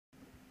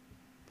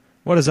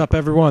What is up,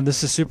 everyone?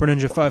 This is Super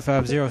Ninja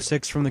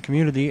 5506 from the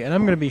community, and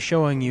I'm going to be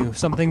showing you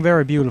something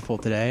very beautiful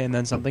today, and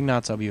then something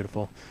not so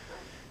beautiful.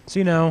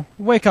 So,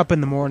 wake up in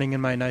the morning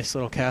in my nice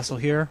little castle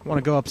here, want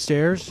to go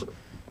upstairs,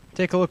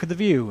 take a look at the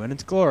view, and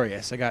it's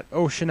glorious. I got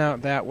ocean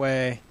out that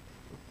way,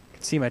 I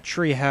can see my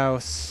tree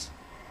house.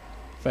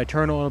 If I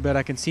turn a little bit,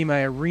 I can see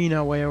my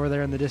arena way over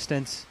there in the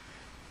distance.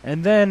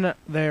 And then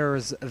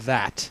there's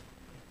that.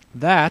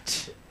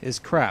 That is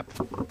crap.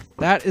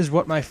 That is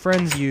what my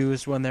friends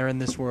use when they're in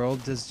this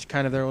world as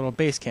kind of their little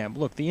base camp.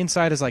 Look, the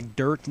inside is like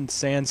dirt and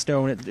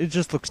sandstone. It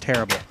just looks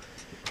terrible.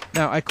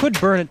 Now, I could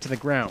burn it to the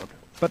ground,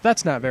 but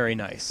that's not very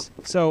nice.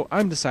 So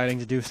I'm deciding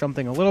to do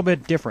something a little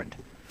bit different.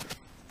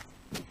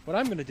 What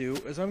I'm going to do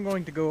is I'm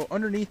going to go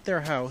underneath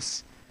their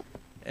house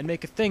and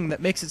make a thing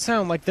that makes it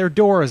sound like their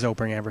door is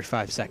opening every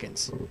 5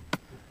 seconds.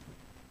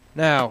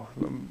 Now,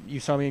 you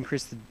saw me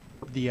increase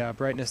the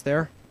brightness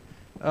there.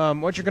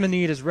 What you're going to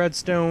need is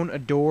redstone, a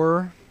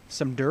door,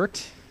 some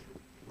dirt,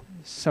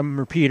 some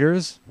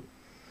repeaters,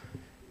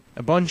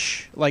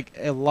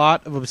 a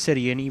lot of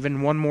obsidian,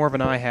 even one more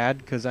than I had,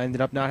 because I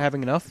ended up not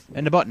having enough,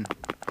 and a button.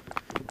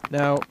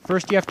 Now,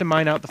 first you have to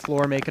mine out the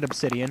floor, make it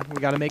obsidian.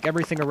 We got to make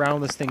everything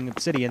around this thing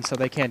obsidian so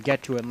they can't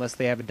get to it unless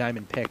they have a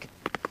diamond pick.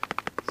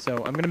 So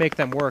I'm going to make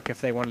them work if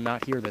they want to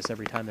not hear this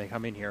every time they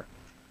come in here.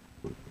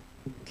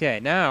 Okay,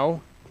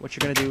 now, what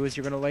you're going to do is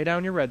you're going to lay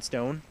down your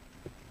redstone.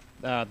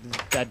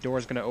 That door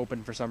is going to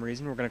open for some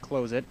reason. We're going to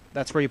close it.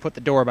 That's where you put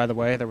the door, by the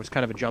way. There was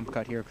kind of a jump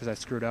cut here because I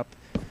screwed up.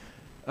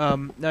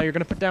 Now you're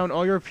going to put down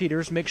all your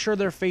repeaters. Make sure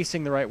they're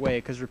facing the right way,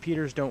 because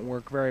repeaters don't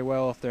work very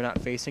well if they're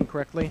not facing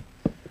correctly.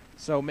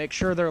 So make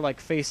sure they're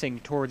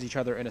facing towards each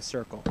other in a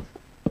circle.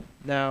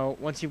 Now,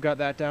 once you've got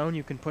that down,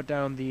 you can put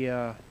down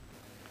the...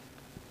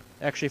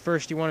 Actually,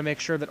 first you want to make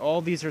sure that all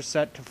these are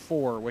set to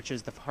 4, which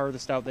is the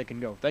farthest out they can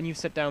go. Then you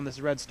set down this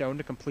redstone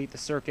to complete the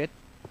circuit.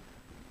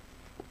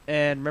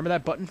 And remember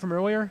that button from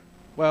earlier?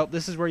 Well,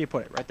 this is where you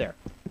put it, right there.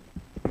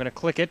 I'm going to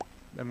click it.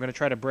 I'm going to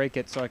try to break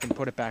it so I can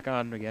put it back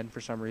on again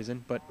for some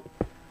reason. But,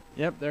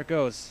 yep, there it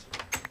goes.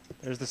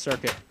 There's the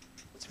circuit.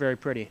 It's very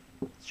pretty.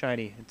 It's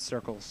shiny. It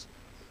circles.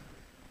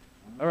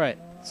 Alright,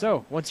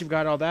 so once you've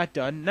got all that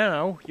done,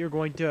 now you're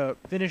going to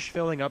finish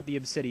filling up the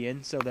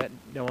obsidian so that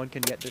no one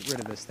can get rid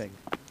of this thing.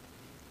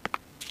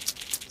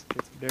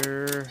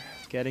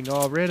 Getting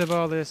rid of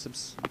all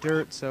this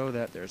dirt so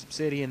that there's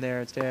obsidian there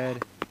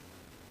instead.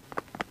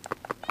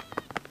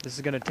 This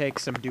is going to take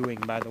some doing,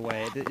 by the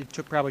way. It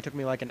probably took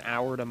me like an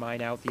hour to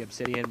mine out the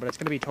obsidian, but it's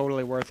going to be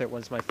totally worth it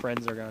once my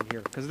friends are down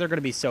here, because they're going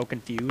to be so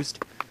confused.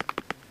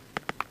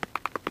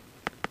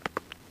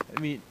 I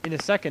mean, in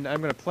a second, I'm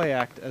going to play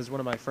act as one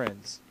of my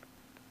friends.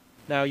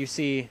 Now, you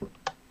see,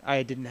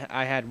 I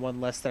had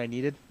one less than I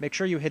needed. Make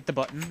sure you hit the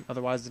button,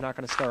 otherwise it's not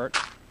going to start.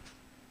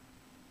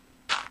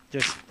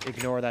 Just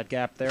ignore that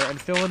gap there, and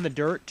fill in the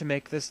dirt to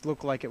make this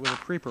look like it was a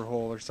creeper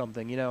hole or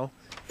something,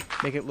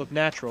 Make it look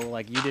natural,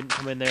 like you didn't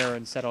come in there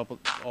and set up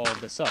all of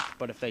this up.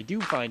 But if they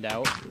do find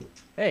out,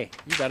 hey,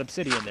 you got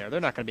obsidian there, they're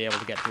not going to be able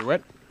to get through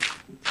it.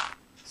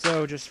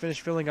 So just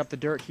finish filling up the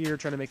dirt here,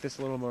 trying to make this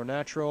a little more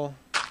natural.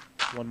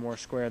 One more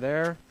square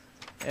there.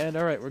 And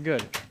alright, we're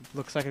good.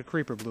 Looks like a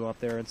creeper blew up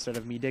there instead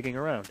of me digging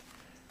around.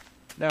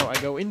 Now I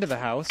go into the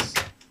house.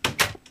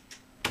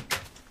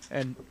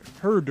 And,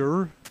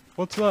 herder,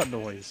 what's that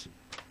noise?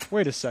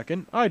 Wait a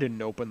second, I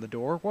didn't open the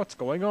door. What's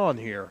going on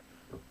here?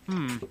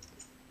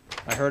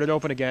 I heard it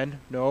open again.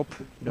 Nope.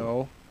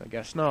 No, I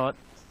guess not.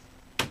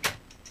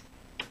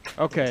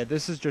 Okay,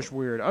 this is just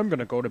weird. I'm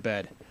gonna go to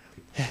bed.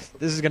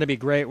 This is gonna be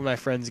great when my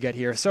friends get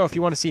here. So if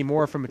you want to see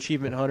more from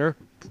Achievement Hunter,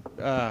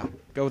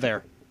 go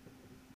there.